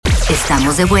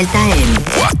Estamos de vuelta en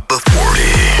What the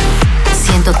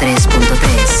 40. 103.3.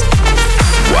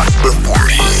 What the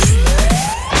 40.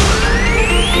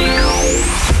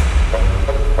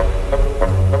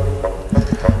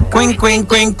 Cuen cuen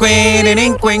cuen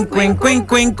cuen cuen cuen cuen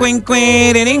cuen cuen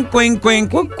cuen cuen cuen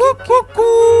cu.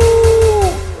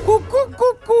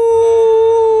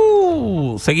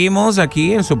 Seguimos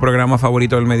aquí en su programa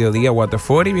favorito del mediodía, What the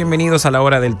 40. Bienvenidos a la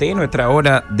hora del té, nuestra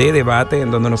hora de debate,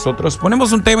 en donde nosotros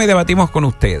ponemos un tema y debatimos con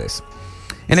ustedes.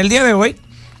 En el día de hoy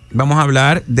vamos a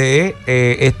hablar de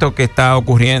esto que está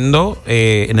ocurriendo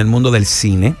en el mundo del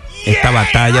cine, esta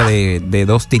batalla de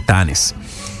dos titanes.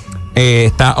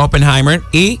 Está Openheimer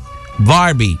y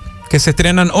Barbie, que se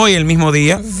estrenan hoy el mismo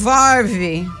día.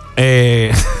 Barbie.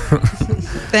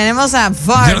 Tenemos a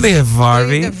Barbie. Yo no dije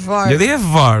Barbie. Yo dije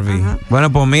Barbie. Ajá. Bueno,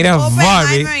 pues mira,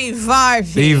 Barbie.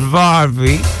 Y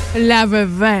Barbie. La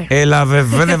bebé. La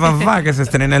bebé de papá que se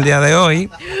estrena el día de hoy.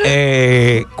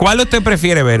 ¿Cuál usted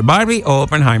prefiere ver, Barbie o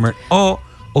Oppenheimer? O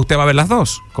usted va a ver las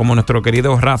dos, como nuestro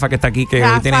querido Rafa que está aquí, que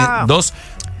hoy tiene dos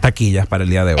taquillas para el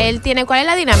día de hoy. Él tiene. ¿Cuál es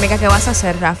la dinámica que vas a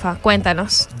hacer, Rafa?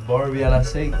 Cuéntanos. Barbie a las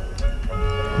 6.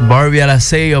 Barbie a las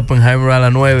 6, Oppenheimer a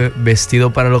las 9,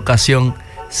 vestido para la ocasión,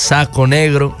 saco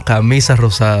negro, camisa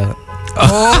rosada.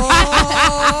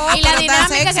 ¿Y la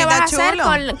dinámica que vas a hacer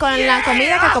con la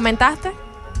comida que comentaste?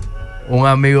 Un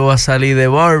amigo va a salir de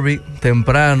Barbie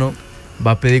temprano,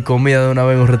 va a pedir comida de una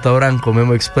vez en un restaurante,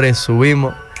 comemos express,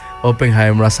 subimos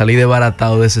Oppenheimer a salir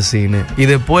desbaratado de ese cine. Y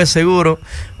después seguro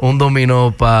un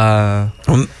dominó para...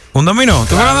 ¿Un dominó?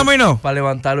 ¿Tú juegas dominó? Para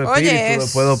levantar los espíritus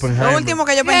después de Oppenheimer. Lo último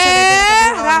que yo pensé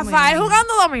Rafael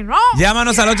jugando dominó.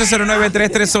 Llámanos al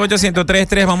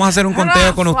 809-338-1033. Vamos a hacer un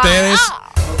conteo con ustedes.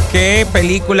 ¿Qué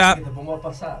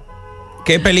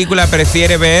película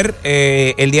prefiere ver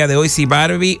el día de hoy, si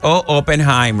Barbie o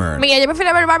Oppenheimer? Miguel, yo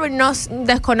prefiero ver Barbie, no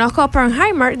desconozco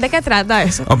Oppenheimer. ¿De qué trata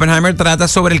eso? Oppenheimer trata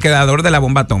sobre el creador de la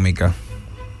bomba atómica.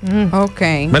 Ok.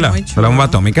 ¿Verdad? De la bomba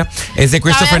atómica. Es de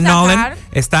Christopher Nolan.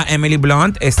 Está Emily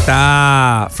Blunt.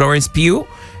 Está Florence Pugh.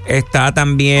 Está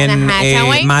también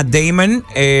Matt Damon,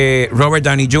 Robert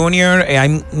Downey Jr.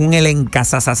 Hay un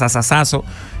elencazazazazazo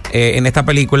en esta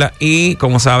película. Y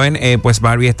como saben, pues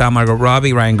Barbie está Margot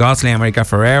Robbie, Ryan Gosling, America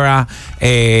Ferrera,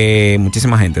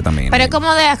 muchísima gente también. Pero es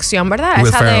como de acción, ¿verdad? Will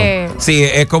Esa Ferrell. de... Sí,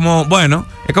 es como,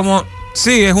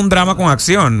 sí, es un drama con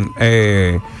acción.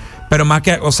 Pero más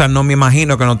que, o sea, no me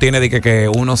imagino que no tiene de que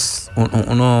uno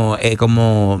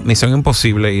como Misión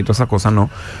Imposible y todas esas cosas, no.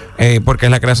 Porque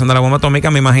es la creación de la bomba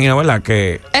atómica, me imagino, ¿verdad?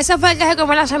 Que... Ese fue el que se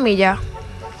comió la semilla.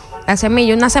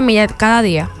 Una semilla cada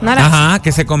día. ¿No era? Ajá,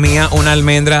 que se comía una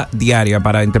almendra diaria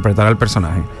para interpretar al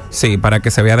personaje. Sí, para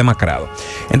que se vea demacrado.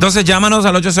 Entonces llámanos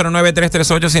al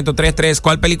 809-338-1033.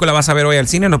 ¿Cuál película vas a ver hoy al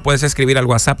cine? Nos puedes escribir al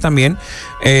WhatsApp también,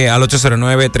 al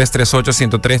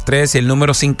 809-338-1033. Y el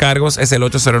número sin cargos es el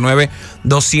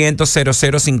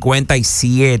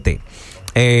 809-200-0057.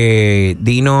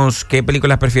 Dinos qué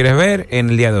películas prefieres ver en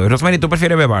el día de hoy. Rosmery, ¿tú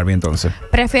prefieres ver Barbie entonces?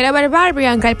 Prefiero ver Barbie,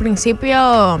 aunque al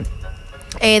principio...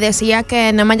 decía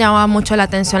que no me llamaba mucho la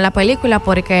atención la película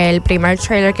porque el primer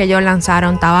trailer que ellos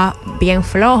lanzaron estaba bien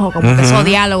flojo, como que esos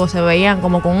diálogos se veían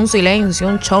como con un silencio,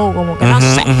 un show, como que no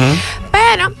sé.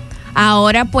 Pero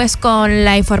ahora pues con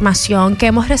la información que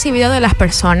hemos recibido de las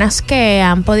personas que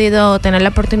han podido tener la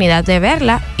oportunidad de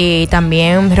verla, y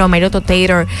también Romero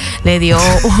Totator le dio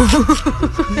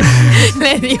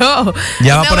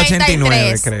ya va por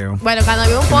 89, creo. Bueno, cuando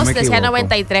vi un post decía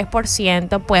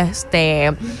 93% pues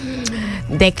de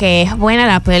que es buena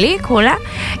la película.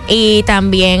 Y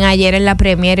también ayer en la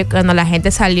premiere, cuando la gente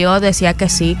salió, decía que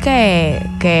sí, que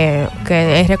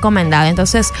es recomendada.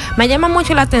 Entonces me llama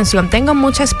mucho la atención, tengo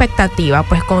mucha expectativa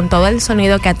pues con todo el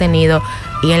sonido que ha tenido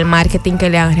y el marketing que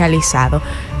le han realizado.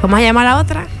 ¿Cómo se llama la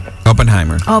otra?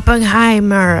 Oppenheimer.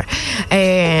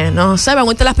 No sé, me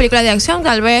gustan las películas de acción.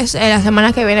 Tal vez la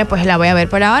semana que viene pues la voy a ver.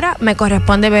 Por ahora me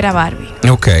corresponde ver a Barbie.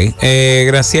 Ok.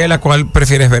 Graciela, ¿cuál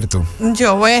prefieres ver tú?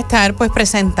 Yo voy a estar pues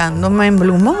presentándome en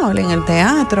Blue Mall, en el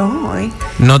teatro hoy.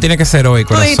 No tiene que ser hoy,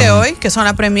 corazón. ¿Tú dijiste hoy, que son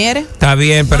las premieres? Está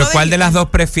bien, pero ¿cuál de las dos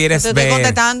prefieres ver? Te estoy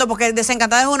contestando porque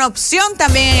Desencantada es una opción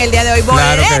también en el día de hoy.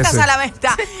 Claro, boletas a la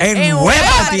venta en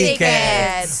Hueva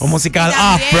Tickets. Un musical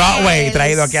off-Broadway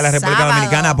traído aquí a la República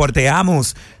Dominicana por Te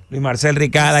Amos. Luis Marcel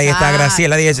Ricada, ahí está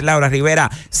Graciella Dietsch, Laura Rivera,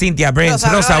 Cintia Brents,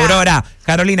 Rosa Aurora,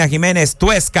 Carolina Jiménez,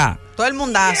 Tuesca. Todo el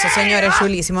mundazo, señores,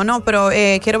 chulísimo. No, pero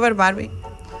quiero ver Barbie.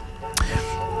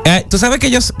 Tú sabes que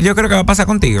yo creo que va a pasar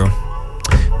contigo.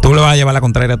 Tú le vas a llevar la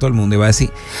contraria a todo el mundo y vas a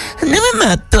decir, no me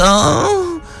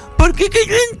mató, ¿Por qué que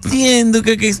yo entiendo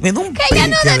que me da un Que ella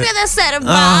no pique debe de ser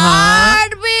Ajá.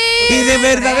 Barbie. Y de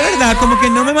verdad, como que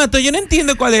no me mató. Yo no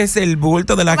entiendo cuál es el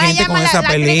bulto de la ¿Cómo gente llama con la esa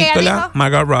actriz que ella película. dijo?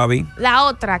 Margot Robbie. La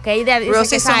otra, que ella dice Rosie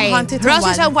que está ahí. Huntington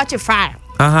Rosie White. Huntington.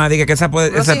 Ajá, dije que esa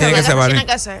tiene que ser Barbie. Tiene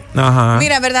que ser. Ajá.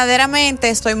 Mira, verdaderamente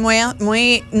estoy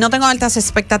muy, no tengo altas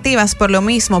expectativas, por lo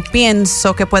mismo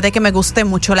pienso que puede que me guste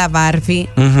mucho la Barbie.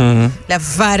 Ujú. La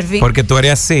Barbie. Porque tú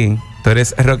eres así. Tú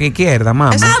eres rock izquierda,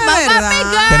 mamá. Eso es verdad.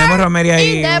 Tenemos Rosmery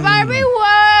ahí. In the Barbie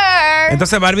world.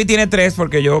 Entonces Barbie tiene 3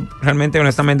 porque yo realmente,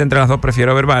 honestamente, entre las dos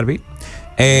prefiero ver Barbie.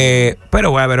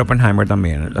 Pero voy a ver Oppenheimer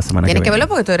también la semana que Tienes viene. que verlo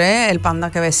porque tú eres el panda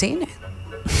que ve cine.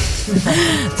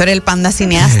 Tú eres el panda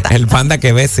cineasta. El panda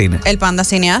que ve cine. El panda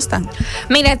cineasta.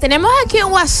 Mira, tenemos aquí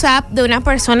un WhatsApp de una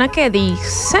persona que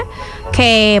dice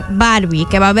que Barbie,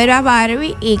 que va a ver a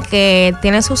Barbie y que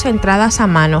tiene sus entradas a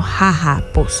mano. Jaja,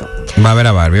 puso. Va a ver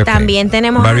a Barbie, ok. También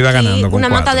tenemos Barbie va aquí ganando con una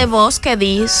 4. nota de voz que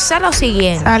dice lo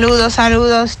siguiente.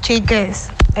 Saludos, chiques.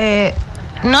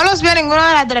 No los vio ninguno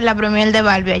de las 3 la premier de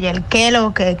Barbie ayer.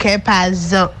 ¿Qué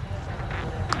pasó?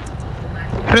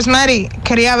 Rosmery,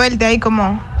 quería verte ahí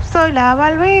como soy la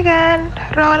Barbie girl,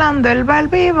 rolando el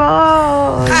Barbie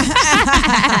boy.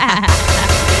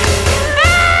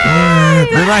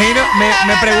 Me imagino,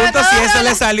 me pregunto si eso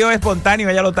le salió espontáneo.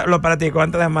 Ella lo practicó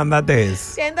antes de mandarte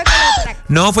eso. Siento que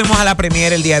No, fuimos a la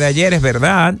premiere el día de ayer, es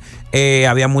verdad.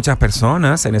 Había muchas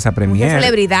personas en esa premiere. muchas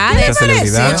celebridades, Muchas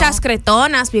celebridades. muchas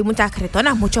cretonas, vi muchas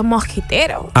cretonas, muchos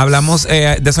mosquiteros. Hablamos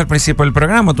de eso al principio del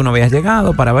programa, tú no habías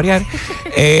llegado para variar,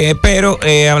 pero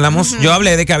hablamos, yo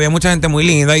hablé de que había mucha gente muy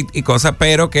linda y cosas,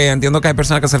 pero que entiendo que hay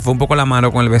personas que se les fue un poco la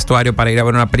mano con el vestuario para ir a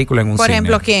ver una película en un Por cine.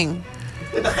 ejemplo, ¿quién?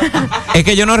 Es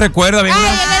que yo no recuerdo, había una-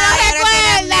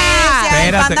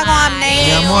 El panda con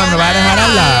amnesia. mi amor, me vas a dejar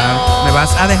hablar, me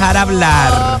vas a dejar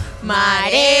hablar.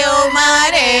 Mareo,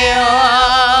 mareo.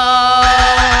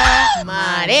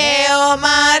 Mareo,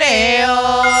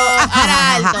 mareo.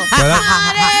 Ahora alto.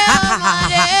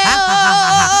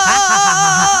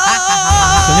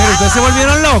 Señores, ustedes se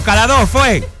volvieron locas, las dos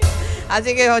fue.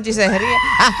 Así que Jochi se ríe.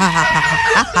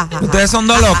 Ustedes son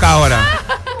dos locas ahora.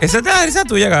 Esa es la risa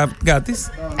tuya, Gatis.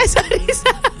 Esa risa.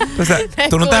 O sea,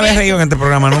 tú no te habías reído en este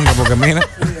programa nunca, porque mira,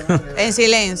 En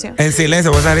silencio. en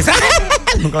silencio, pues esa risa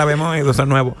nunca la habíamos oído, eso es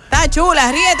nuevo. Está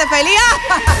chula, ríete, feliz.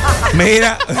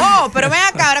 Mira, Oh, pero ven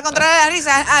acá, ahora controla la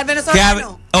risa al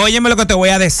venezolano. óyeme lo que te voy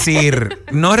a decir.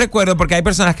 No recuerdo porque hay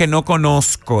personas que no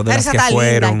conozco de La las risa que está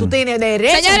fueron. linda. Tú tienes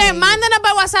derecho. Señores, mándenos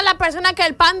por WhatsApp las personas que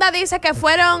el panda dice que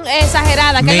fueron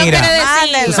exageradas. ¿Qué Mira, lo quiere decir?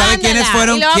 mándelo. ¿Tú sabes Mándela. quiénes Y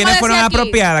fueron, lo vamos quiénes a fueron decir aquí.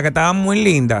 apropiadas? Que estaban muy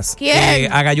lindas.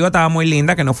 ¿Quién? Agayúa estaba muy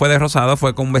linda, que no fue de rosado,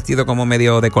 fue con un vestido como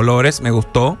medio de colores, me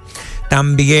gustó.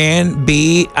 También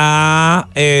vi a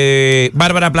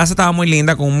Bárbara Plaza, estaba muy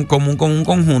linda con un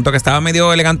conjunto que estaba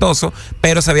medio elegantoso,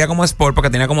 pero se veía como sport porque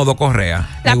tenía como 2 correas.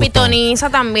 La Me gustó. pitoniza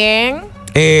también.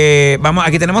 Vamos,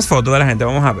 aquí tenemos fotos de la gente,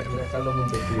 vamos a ver.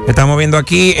 Estamos viendo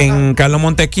aquí en Carlos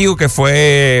Montequiu, que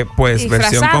fue pues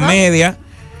Disfrazado. versión comedia.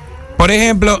 Por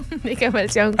ejemplo, ¿Y qué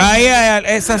versión? ahí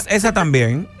esa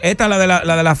también. Esta la de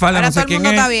la falda, Ahora no sé todo el quién mundo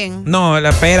es. está bien. No,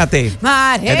 espérate.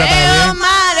 Mareo, Esta está bien.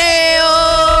 mareo.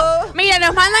 Mira,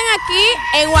 nos mandan aquí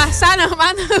en WhatsApp, nos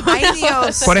mandan. Ay,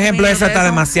 Dios. Por ejemplo, mío, esa está ustedes son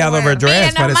demasiado fuertes. overdressed.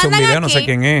 Mira, nos Parece un mandan video, no sé aquí.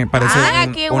 quién es. Parece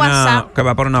Aquí en una WhatsApp. que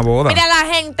va por una boda. Mira, la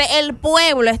gente, el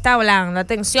pueblo está hablando.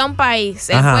 Atención, país.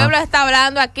 El Ajá. pueblo está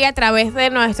hablando aquí a través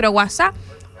de nuestro WhatsApp.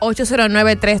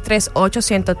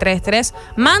 809-338-1033.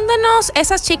 Mándanos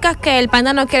esas chicas que el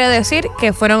panda no quiere decir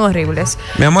que fueron horribles.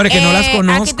 Mi amor, es que no las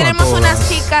conozco. Aquí tenemos a todas. unas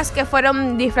chicas que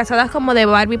fueron disfrazadas como de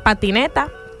Barbie patineta.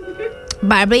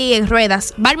 Barbie en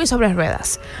ruedas. Barbie sobre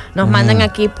ruedas. Nos mandan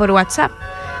aquí por WhatsApp.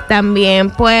 También,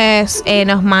 pues,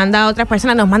 nos manda otra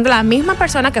persona. Nos manda la misma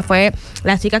persona que fue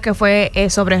la chica que fue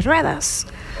sobre ruedas.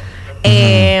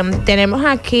 Tenemos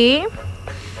aquí.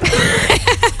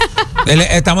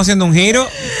 Estamos haciendo un giro. Ay,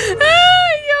 Dios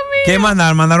mío. ¿Qué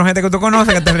mandaron? Mandaron gente que tú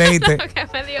conoces, que te reíste. Que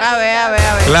me dio A ver.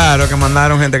 Claro que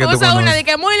mandaron gente que tú Puso una conoces. de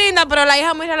que muy linda, pero la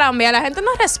hija muy relambia. La gente no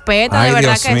respeta, Ay, de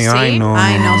verdad Dios que mío, sí. ay, no.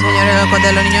 Ay, no, señores,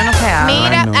 de los niños no se habla.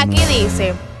 Mira, Ay, no, aquí no.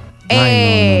 dice.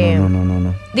 Ay,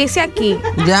 no. Dice aquí.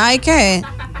 Ya hay que.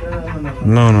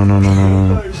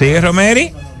 No. ¿Sigue,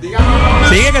 Rosmery?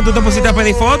 Sigue, que tú te pusiste a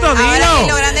pedir fotos, Ahora sí, lo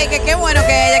dilo. grande es que qué bueno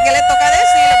que a ella que le toca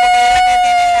decirlo, porque ella es la que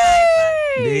tiene el iPad.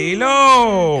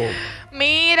 Dilo.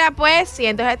 Mira, pues sí,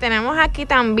 entonces tenemos aquí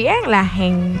también la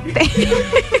gente.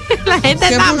 La gente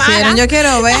 ¿Qué está pusieron? mala. Yo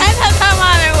quiero ver. La gente está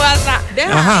mala en WhatsApp.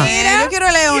 Ajá. Mira, yo quiero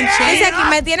leer un Dice chiste. aquí,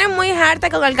 me tienen muy harta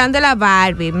con el canto de la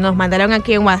Barbie. Nos mandaron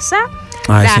aquí en WhatsApp.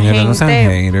 Ay, la señora, no sean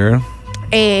gente,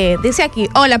 hater. dice aquí,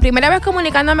 hola, primera vez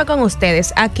comunicándome con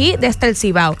ustedes, aquí desde el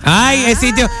Cibao. Ay, el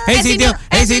sitio. El sitio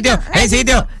 ¡Ey, sitio! ¡Ey,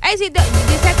 sitio! ¡Ey, sitio!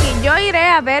 Dice aquí, yo iré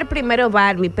a ver primero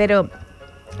Barbie, pero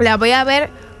la voy a ver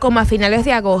como a finales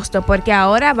de agosto, porque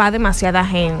ahora va demasiada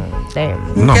gente.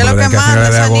 No, ¿Qué es pero lo de que que a finales manda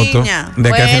de esa agosto. niña?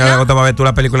 De que a finales de Bueno. agosto va a ver tú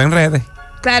la película en redes.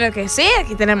 Claro que sí,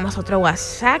 aquí tenemos otro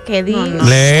WhatsApp que dice... no.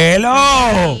 ¡Léelo!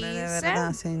 De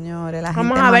verdad, señores. La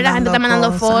Vamos gente a ver, la gente está mandando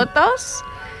cosas. fotos.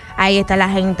 Ahí está la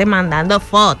gente mandando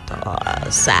fotos.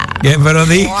 Pero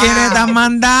di quiénes están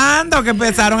mandando, que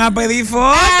empezaron a pedir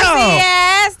fotos. Así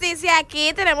es, dice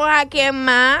aquí, tenemos a quién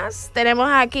más. Tenemos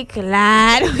aquí,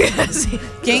 claro que sí.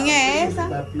 ¿Quién es esa?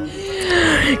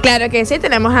 Claro que sí,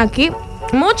 tenemos aquí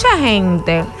mucha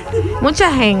gente.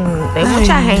 Mucha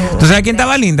gente. ¿Tú sabes quién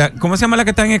estaba linda? ¿Cómo se llama la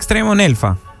que está en extremo?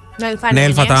 Nelfa.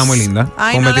 Nelfa estaba muy linda.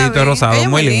 Ay, con no la vestidito vi. rosado, Ella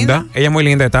muy muy linda. linda. Ella muy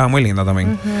linda, estaba muy linda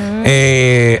también.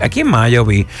 ¿A quién más yo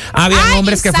vi? Había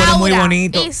hombres que fueron muy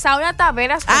bonitos. Y Saura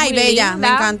Taveras fue Ay, muy bella, linda.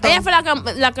 me encantó. Ella fue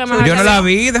la que mejor Yo no se la vio.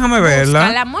 vi, déjame verla.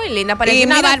 Búscala, muy linda, parecía Y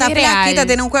una mira, está Barbie real. flaquita,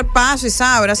 tiene un cuerpazo y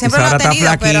Saura. Siempre Isaura lo ha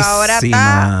tenido, pero ahora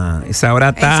está Isaura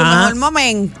en su está. mejor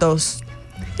momentos.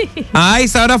 Ay,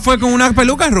 Isaura fue con una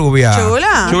peluca rubia.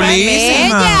 Chula.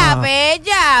 Chulísima.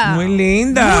 Bella. Muy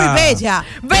linda. Muy bella.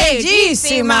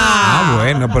 Bellísima. Ah,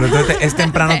 bueno, pero entonces es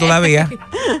temprano todavía.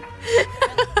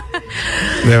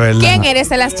 De verdad. ¿Quién eres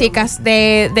de las chicas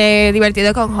de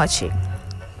Divertido con Hochi?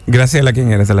 Graciela,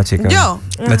 ¿quién eres de la chica? Yo.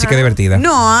 La chica divertida.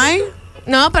 No hay.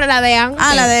 No, pero la de antes.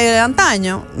 Ah, la de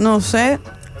antaño. No sé.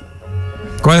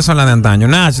 ¿Cuáles son las de antaño?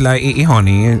 Nachla y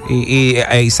Honey y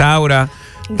Isaura.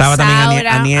 Estaba también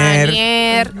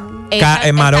Anier.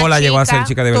 Marola llegó a ser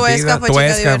chica divertida.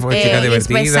 Tuesca fue chica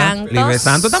divertida. Lisbeth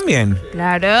Santos también.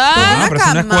 Claro. Ah, pero es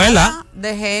una escuela.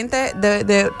 De gente,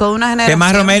 de toda una generación. ¿Qué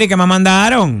más, Romery? ¿Qué más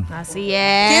mandaron? Así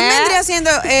es. ¿Quién vendría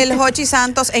siendo el Hochi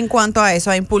Santos en cuanto a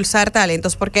eso, a impulsar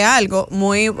talentos? Porque algo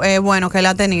muy bueno que él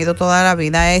ha tenido toda la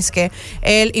vida es que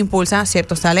él impulsa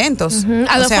ciertos talentos.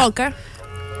 A O los sea, Fokker.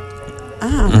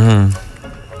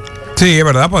 Sí, es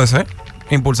verdad, puede ser.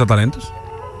 Impulsa talentos.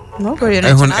 No, pero yo no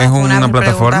Es he hecho un- nada, es fue una pregunta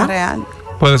plataforma. real.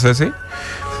 Puede ser, sí.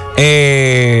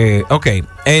 Ok.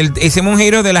 Hicimos un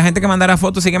giro de la gente que mandara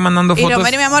fotos, siguen mandando Y fotos.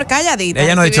 Romery, mi amor, calladita.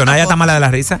 Ella no ha dicho nada, ella está mala de la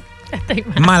risa. Estoy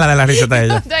Mala de la risa está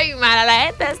ella. Estoy mala, la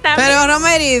gente está. Pero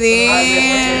Romery,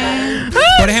 di.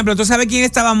 Por ejemplo, ¿tú sabes quién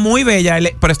estaba muy bella,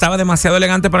 pero estaba demasiado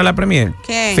elegante para la premier?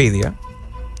 ¿Quién? Fidia.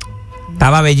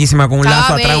 Estaba bellísima con un Estaba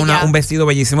lazo atrás, bella. un vestido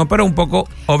bellísimo, pero un poco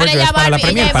overdressed ella para la Barbie,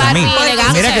 premier, ella para mí. Barbie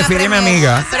elegante. Mira que Fidia es mi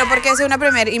amiga. Pero porque es una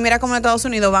premier y mira cómo en Estados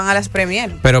Unidos van a las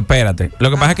premier. Pero espérate, lo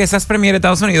que pasa es que esas premier de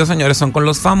Estados Unidos, señores, son con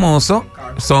los famosos,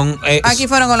 son Aquí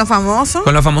fueron con los famosos.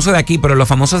 con los famosos de aquí, pero los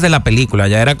famosos de la película.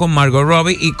 Ya era con Margot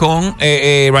Robbie y con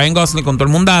Ryan Gosling, con todo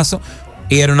el mundazo.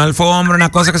 Y era una alfombra, una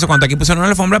cosa que se cuenta. Aquí pusieron una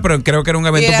alfombra, pero creo que era un Y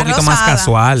evento era un poquito más rosada.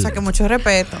 casual. O sea, que mucho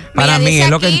respeto. Para mí dice es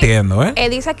lo que aquí- entiendo, ¿eh?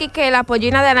 Dice aquí que la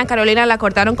pollina de Ana Carolina la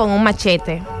cortaron con un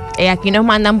machete. Aquí nos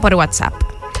mandan por WhatsApp.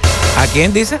 ¿A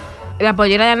quién dice? La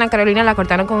pollina de Ana Carolina la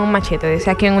cortaron con un machete.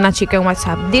 Dice aquí en una chica en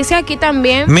WhatsApp. Dice aquí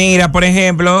también. Mira, por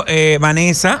ejemplo,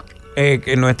 Vanessa,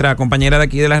 que nuestra compañera de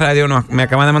aquí de la radio, me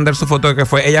acaba de mandar su foto de que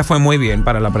ella fue muy bien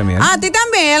para la premier. Ah, a ti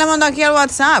también. Ella la mandó aquí al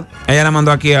WhatsApp. Ella la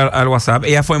mandó aquí al WhatsApp.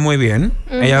 Ella fue muy bien.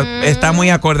 Ella está muy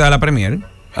acorde a la premier.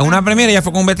 A una premier ella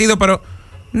fue con un vestido, pero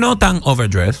no tan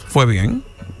overdressed. Fue bien.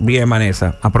 Bien,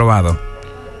 Vanessa. Aprobado.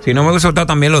 Si no me hubiese gustado,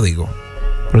 también lo digo.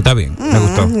 Pero está bien. Me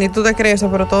gustó. Ni tú te crees eso,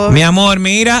 pero todo. Mi amor,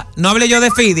 mira, no hable yo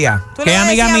de Fidia, Tú que le es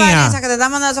amiga decías a mía. Vanessa que te está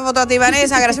mandando esa foto a ti,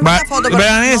 Vanessa. Gracias por esa foto. pero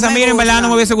Vanessa, no me mira, en verdad gusta. no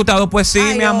me hubiese gustado. Pues sí,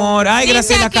 Ay, mi no. amor. Ay, Dice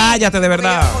Graciela, aquí- cállate, de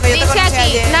verdad. Porque yo te Dice conocí aquí,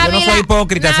 ayer. Yo no soy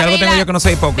hipócrita, si algo tengo yo que no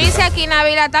soy hipócrita. Dice aquí,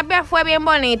 Navila Tapia fue bien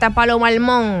bonita, Paloma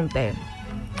Almonte.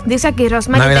 Dice aquí,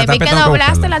 Rosmery, Navila te vi Tapia que tengo que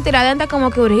doblaste buscarla. la tiradenta como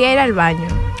que urgía ir al baño.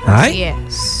 Ay. Así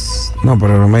es. No,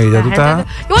 pero Romery, ya La tú gente- estás.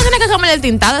 Yo voy a tener que comer el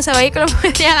tintado de ese vehículo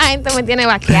porque ya la gente me tiene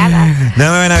vaqueada.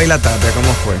 Déjame ver Navila Tapia,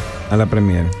 ¿cómo fue? A la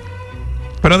premier.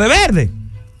 Pero de verde.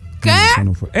 ¿Qué? Eso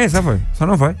no fue. Esa fue. Eso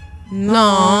no fue.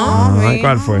 No. Ay, mija.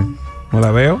 ¿cuál fue? No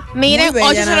la veo. Miren, Muy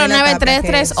bella, Navila Tapia,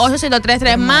 que es.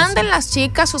 809-338-1033. Manden las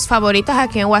chicas sus favoritas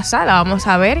aquí en WhatsApp. La vamos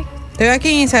a ver. Estoy aquí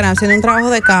en Instagram haciendo un trabajo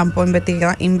de campo,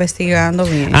 investigando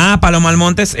bien. Ah, Paloma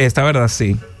Almontes, esta verdad,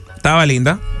 sí. Estaba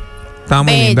linda. Estaba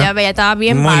muy linda. Bella, bella. Estaba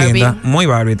bien muy Barbie. linda, muy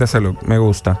Barbie ese look, me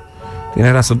gusta.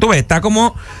 Tienes razón. Tú ves, está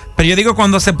como. Pero yo digo,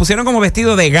 cuando se pusieron como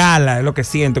vestido de gala, es lo que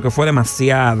siento, que fue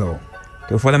demasiado.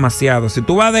 Que fue demasiado. Si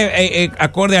tú vas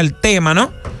acorde al tema,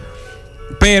 ¿no?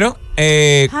 Pero,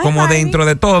 como Barbie. dentro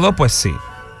de todo, pues sí.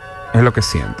 Es lo que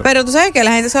siento. Pero tú sabes que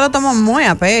la gente se lo tomó muy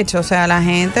a pecho. O sea, la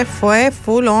gente fue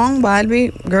full on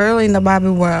Barbie, girl in the Barbie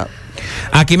world.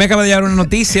 Aquí me acaba de llegar una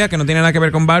noticia que no tiene nada que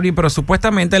ver con Barbie, pero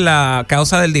supuestamente la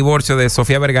causa del divorcio de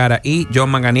Sofía Vergara y John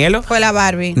Manganiello Fue la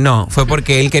Barbie. no, fue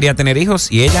porque él quería tener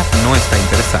hijos y ella no está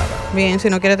interesada. Bien, si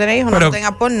no quiere tener hijos, no Pero- lo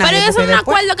tenga por nada. Pero eso es un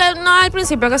acuerdo que no al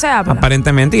principio que se habla.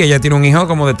 Aparentemente, y ella tiene un hijo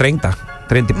como de 30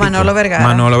 y pico. Manolo Vergara.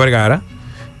 Manolo Vergara.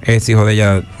 Es hijo de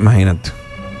ella, imagínate.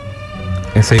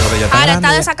 Ese hijo de ella está Ahora grande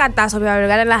está ya. desacatado, Sofía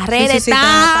Vergara en las redes. sí, está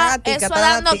Está gatica, eso está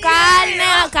dando gatica. carne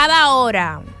a cada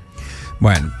hora.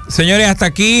 Bueno, señores, hasta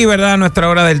aquí, ¿verdad? Nuestra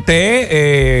hora del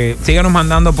té. Síganos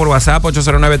mandando por WhatsApp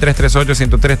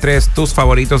 809-338-1033 tus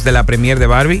favoritos de la premier de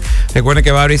Barbie. Recuerden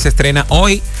que Barbie se estrena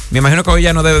hoy. Me imagino que hoy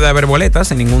ya no debe de haber boletas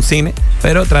en ningún cine,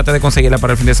 pero trate de conseguirla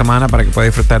para el fin de semana para que pueda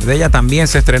disfrutar de ella. También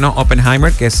se estrenó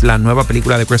Openheimer, que es la nueva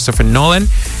película de Christopher Nolan.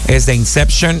 Es de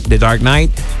Inception, The Dark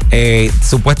Knight.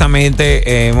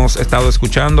 Supuestamente hemos estado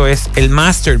escuchando, es el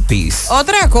masterpiece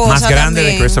Otra cosa más grande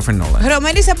también. de Christopher Nolan.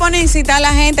 Rosmery se pone a incitar a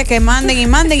la gente que manden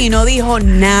y no dijo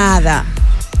nada.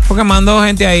 Porque mando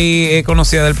gente ahí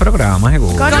conocida del programa,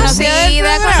 seguro. Conocida del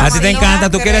programa. A ti te encanta,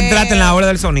 tú quieres entrarte en la hora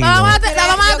del sonido. Vamos a Yo quiero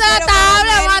tratar, vamos a que tratar.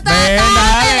 Ven,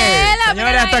 dale.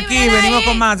 Señores, hasta aquí, venimos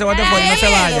con más. Se va a te fuera, no se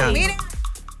vayan. Miren